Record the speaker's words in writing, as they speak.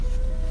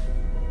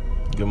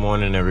Good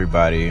morning,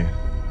 everybody,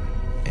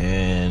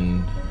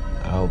 and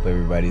I hope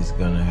everybody's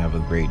gonna have a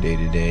great day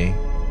today.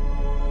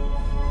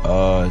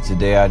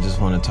 Today I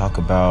just want to talk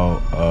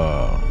about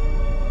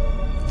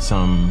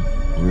some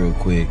real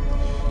quick.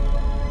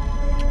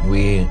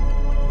 We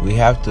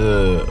have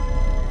to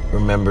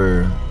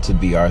remember to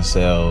be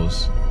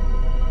ourselves,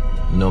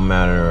 no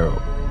matter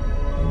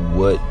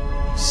what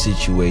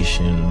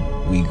situation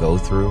we go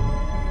through.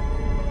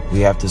 We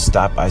have to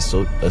stop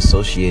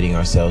associating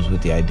ourselves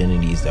with the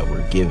identities that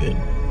we're given.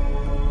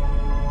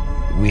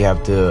 We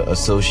have to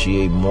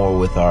associate more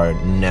with our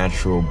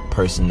natural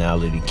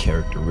personality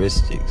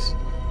characteristics.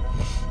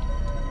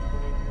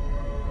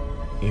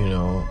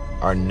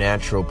 Our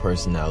natural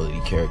personality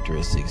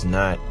characteristics,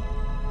 not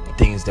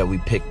things that we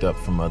picked up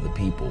from other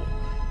people.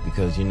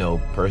 Because,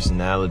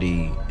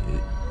 personality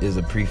is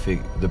a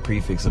prefix. The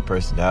prefix of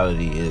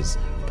personality is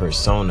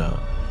persona,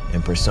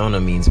 and persona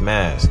means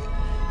mask.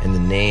 And the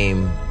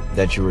name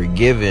that you were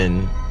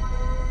given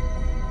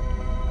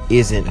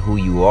isn't who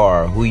you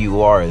are. Who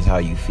you are is how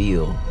you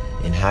feel,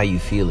 and how you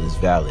feel is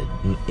valid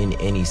in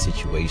any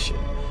situation.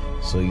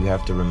 So you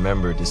have to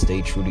remember to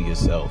stay true to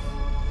yourself,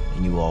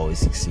 and you will always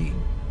succeed.